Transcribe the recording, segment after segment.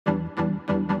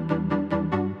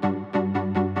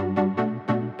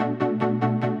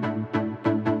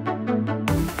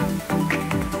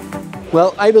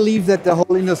Well, I believe that the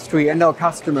whole industry and our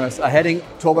customers are heading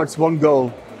towards one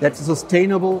goal, that's a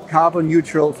sustainable, carbon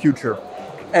neutral future.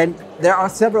 And there are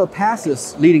several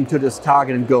paths leading to this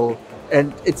target and goal.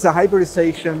 And it's a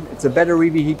hybridization, it's a battery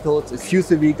vehicles, it's fuel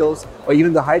cell vehicles, or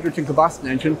even the hydrogen combustion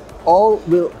engine, all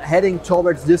will heading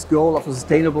towards this goal of a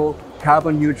sustainable,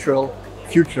 carbon neutral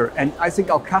future. And I think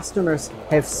our customers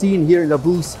have seen here in the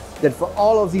booth that for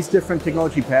all of these different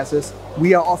technology paths,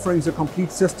 we are offering the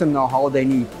complete system know-how they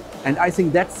need. And I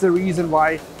think that's the reason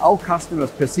why our customers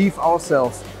perceive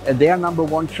ourselves as their number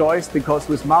one choice, because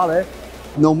with MAHLE,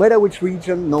 no matter which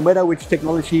region, no matter which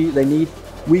technology they need,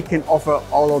 we can offer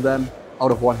all of them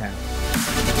out of one hand.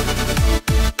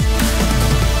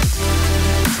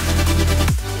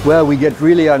 Well, we get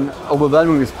really an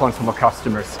overwhelming response from our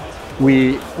customers.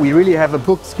 We really have a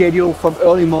booked schedule from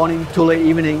early morning to late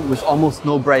evening with almost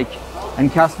no break.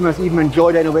 And customers even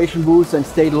enjoy the innovation booths and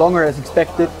stayed longer as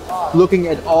expected, looking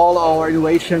at all our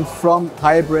innovations from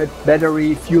hybrid,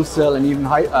 battery, fuel cell, and even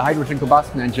hydrogen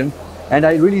combustion engine. And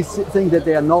I really think that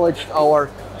they acknowledged our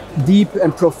deep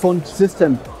and profound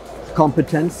system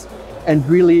competence and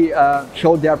really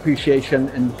showed their appreciation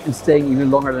in staying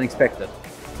even longer than expected.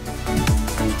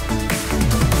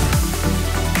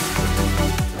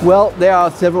 Well, there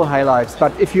are several highlights,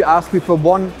 but if you ask me for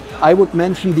one, I would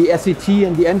mention the SET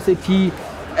and the MCT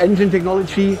engine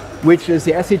technology, which is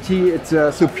the SET, it's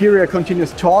a superior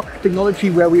continuous torque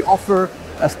technology where we offer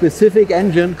a specific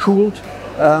engine cooled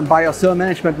by our thermal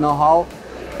management know-how,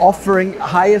 offering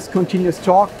highest continuous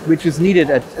torque, which is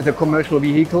needed at the commercial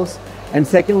vehicles. And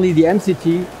secondly, the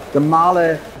MCT, the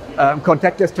MAHLE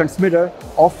contactless transmitter,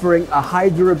 offering a high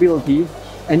durability.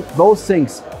 And both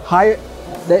things, high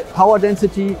power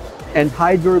density and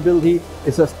high durability,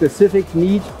 is a specific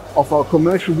need of our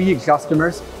commercial vehicle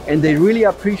customers. And they really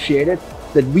appreciated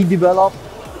that we developed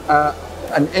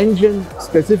an engine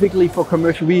specifically for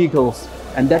commercial vehicles.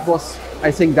 And that was,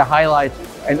 I think, the highlight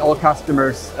and all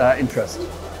customers' interest.